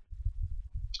USA.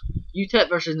 UTEP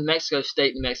versus New Mexico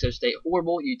State. New Mexico State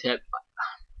horrible. UTEP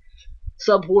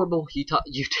sub-horrible.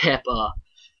 UTEP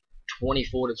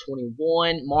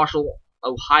 24-21. Marshall,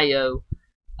 Ohio.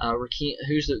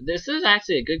 This is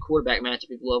actually a good quarterback matchup.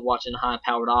 People love watching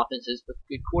high-powered offenses, but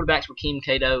good quarterbacks. Rakeem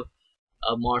Cato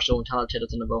of Marshall and Tyler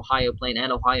Titleton of Ohio playing at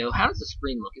Ohio. How does the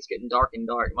screen look? It's getting dark and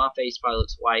dark. My face probably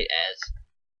looks white as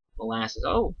molasses.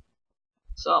 Oh,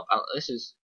 what's up?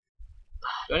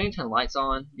 Do I need to turn the lights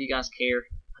on? Do you guys care? I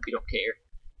hope you don't care,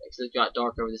 because it got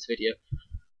dark over this video.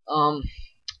 I'll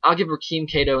give Rakeem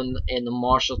Cato and the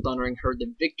Marshall Thundering Herd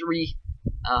the victory.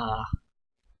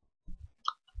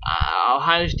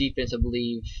 Ohio's defense, I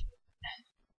believe,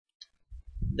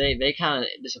 they kind of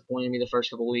disappointed me the first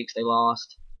couple of weeks. They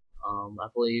lost. I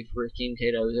believe Rakeem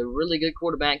Cato is a really good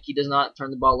quarterback. He does not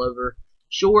turn the ball over.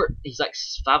 Short, he's like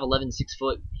 5'11", 6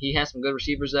 foot. He has some good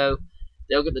receivers though.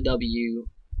 They'll get the W,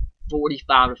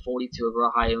 45-42 over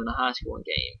Ohio in a high-scoring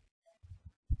game.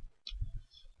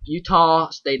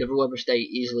 Utah State over Weber State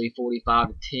easily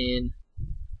 45-10.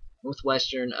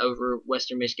 Northwestern over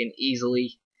Western Michigan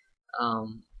easily.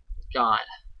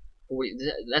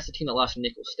 That's the team that lost to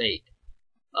Nicholls State.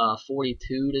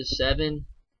 42-7.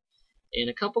 And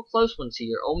a couple close ones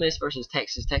here. Ole Miss versus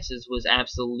Texas. Texas was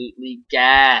absolutely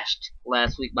gashed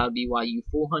last week by BYU.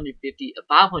 550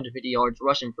 yards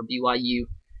rushing for BYU.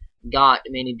 Got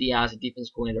Manny Diaz, the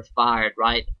defense coordinator, fired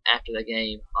right after the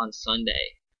game on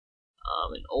Sunday.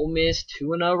 And Ole Miss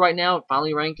 2-0 right now,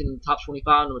 finally ranked in the top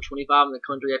 25, number 25 in the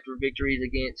country after victories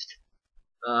against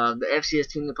the FCS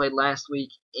team that played last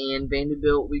week and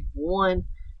Vanderbilt week 1.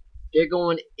 They're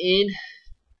going in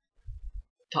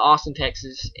to Austin,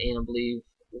 Texas, and I believe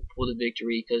will pull the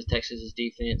victory because Texas's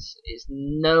defense is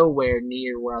nowhere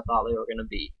near where I thought they were going to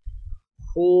be.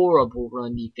 Horrible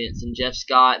run defense, and Jeff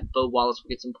Scott, Bo Wallace will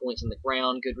get some points on the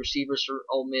ground. Good receivers for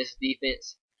Ole Miss.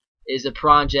 Defense is a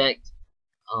project,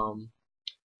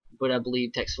 but I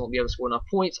believe Texas won't be able to score enough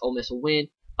points. Ole Miss will win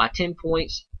by 10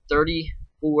 points, 34-24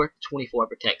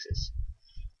 for Texas.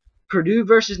 Purdue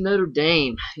versus Notre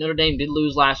Dame. Notre Dame did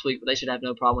lose last week, but they should have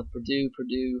no problem with Purdue.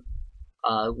 Purdue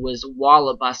was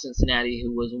walloped by Cincinnati,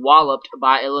 who was walloped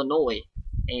by Illinois.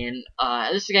 And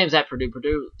this game's at Purdue.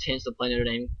 Purdue tends to play Notre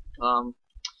Dame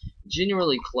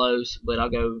generally close, but I'll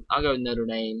go Notre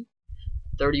Dame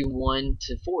 31-14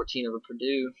 over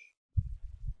Purdue.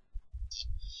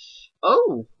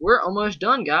 Oh, we're almost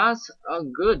done, guys. Oh,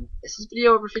 good. Is this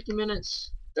video over 50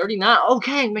 minutes? 39.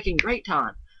 Okay, making great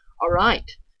time. All right.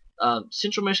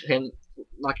 Central Michigan.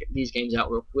 Knock these games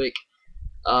out real quick.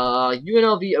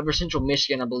 UNLV over Central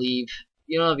Michigan, I believe.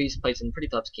 UNLV's played some pretty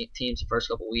tough teams the first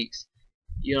couple weeks.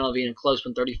 UNLV in a close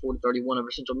one, 34-31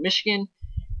 over Central Michigan.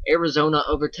 Arizona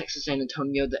over Texas San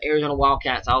Antonio. The Arizona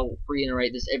Wildcats, I'll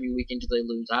reiterate this every week until they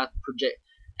lose. I project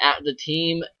at the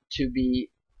team to be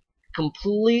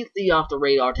completely off the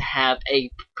radar to have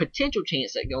a potential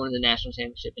chance at going to the national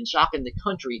championship and shocking the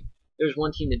country. There's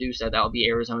one team to do so. That will be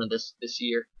Arizona this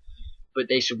year. But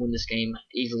they should win this game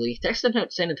easily. Texas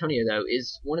San Antonio, though,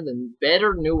 is one of the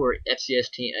better, newer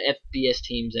FBS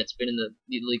teams that's been in the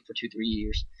league for 2-3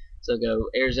 years. So go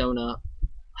Arizona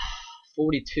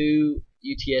 42-31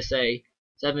 UTSA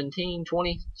 17-20,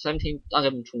 17. I'll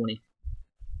give them 20.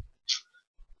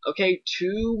 Okay,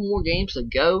 2 more games to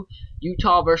go.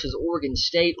 Utah versus Oregon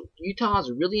State. Utah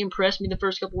has really impressed me the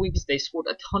first couple weeks. They scored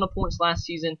a ton of points last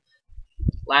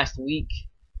week.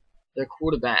 Their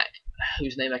quarterback,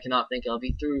 whose name I cannot think of,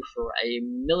 he threw for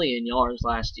 1,000,000 yards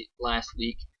last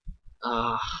week.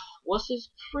 What's his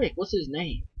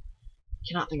name?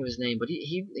 Cannot think of his name, but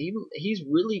he's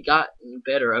really gotten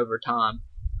better over time.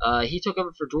 He took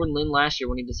over for Jordan Lynn last year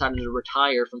when he decided to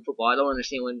retire from football. I don't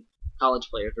understand when college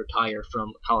players retire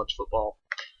from college football.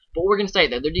 But Oregon State,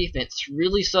 their defense,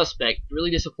 really suspect. Really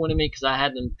disappointed me because I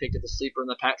had them picked as a sleeper in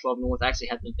the Pac-12 North. I actually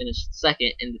had them finish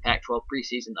second in the Pac-12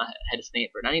 preseason ahead of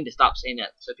Stanford. I need to stop saying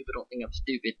that so people don't think I'm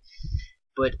stupid.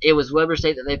 But it was Weber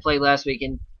State that they played last week,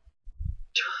 and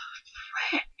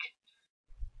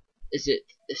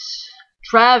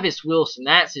Travis Wilson,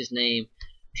 that's his name.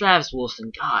 Travis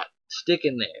Wilson, God, stick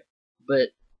in there. But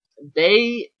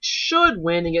they should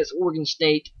win against Oregon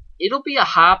State. It'll be a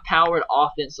high-powered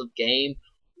offensive game.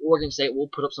 Oregon State will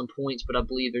put up some points, but I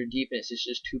believe their defense is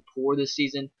just too poor this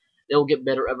season. They'll get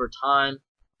better over time,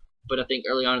 but I think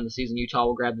early on in the season, Utah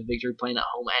will grab the victory playing at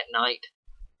home at night.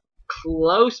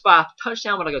 Close by a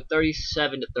touchdown, but I go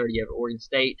 37-30 over Oregon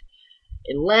State.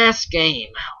 And last game,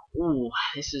 ooh,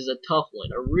 this is a tough one,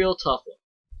 a real tough one.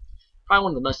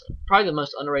 Probably the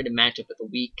most underrated matchup of the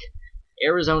week.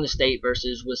 Arizona State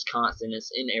versus Wisconsin.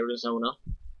 It's in Arizona.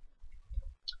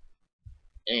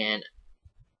 And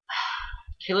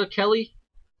Taylor Kelly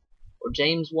or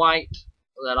James White,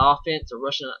 that offense, or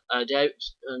Russian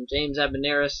James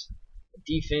Abinaris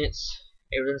defense,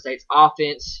 Arizona State's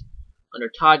offense under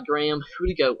Todd Graham. Who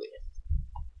to go with?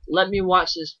 Let me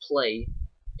watch this play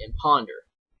and ponder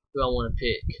who I want to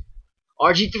pick.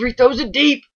 RG3 throws it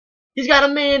deep. He's got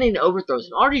a man and overthrows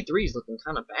it. RG3 is looking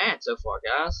kind of bad so far,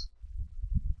 guys.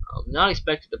 Not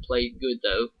expected to play good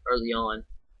though early on.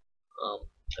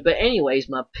 But anyways,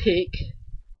 my pick.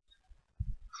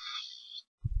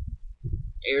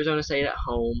 Arizona State at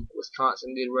home.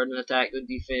 Wisconsin, good running attack, good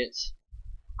defense.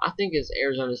 I think it's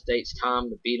Arizona State's time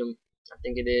to beat them. I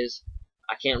think it is.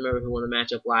 I can't remember who won the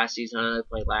matchup last season. I know they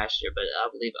played last year, but I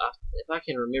believe, if I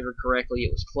can remember correctly,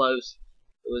 it was close.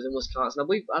 It was in Wisconsin.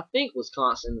 I think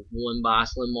Wisconsin won by a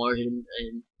slim margin,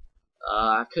 and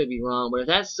I could be wrong. But if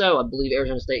that's so, I believe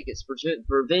Arizona State gets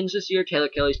revenge this year. Taylor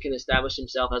Kelly can establish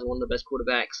himself as one of the best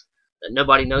quarterbacks that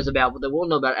nobody knows about, but they will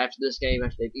know about after this game,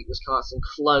 after they beat Wisconsin.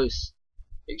 Close.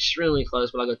 Extremely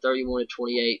close, but I'll go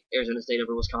 31-28, Arizona State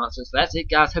over Wisconsin. So that's it,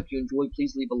 guys. Hope you enjoyed.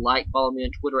 Please leave a like. Follow me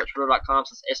on Twitter at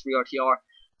twitter.com/SVRTR.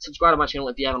 Subscribe to my channel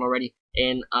if you haven't already.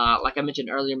 And like I mentioned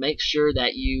earlier, make sure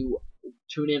that you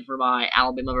tune in for my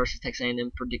Alabama versus Texas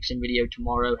A&M prediction video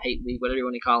tomorrow. Hate week, whatever you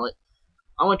want to call it.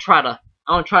 I want to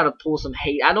try to pull some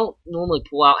hate. I don't normally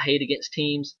pull out hate against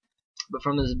teams, but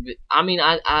from this,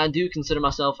 I do consider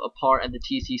myself a part of the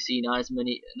TCC. Not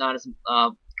as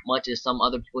much as some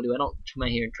other people do. I don't come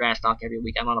in here and trash talk every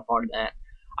week. I'm not a part of that.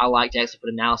 I like to actually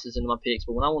put analysis into my picks,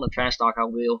 but when I want to trash talk, I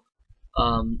will.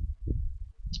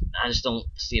 I just don't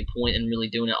see a point in really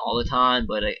doing it all the time,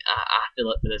 but I feel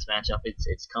up for this matchup.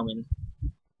 It's coming.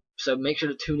 So make sure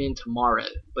to tune in tomorrow.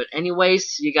 But anyways,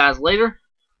 see you guys later.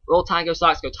 Roll Tide, go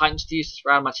Sox, go Titans to you.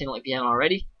 Subscribe to my channel if you haven't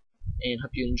already. And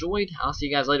hope you enjoyed. I'll see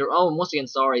you guys later. Oh, and once again,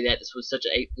 sorry that this was such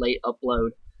a late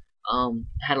upload. I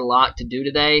had a lot to do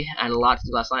today. I had a lot to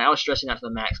do last night. I was stressing out to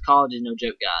the max. College is no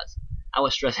joke, guys. I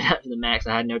was stressing out to the max.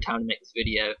 I had no time to make this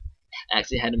video. I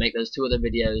actually had to make those 2 other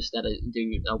videos that I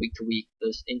do week to week.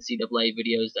 Those NCAA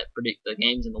videos that predict the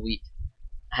games in the week.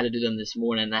 I had to do them this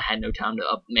morning, and I had no time to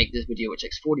make this video, which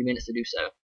takes 40 minutes to do so.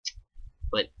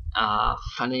 But I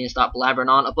need to stop blabbering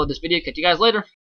on. Upload this video. Catch you guys later.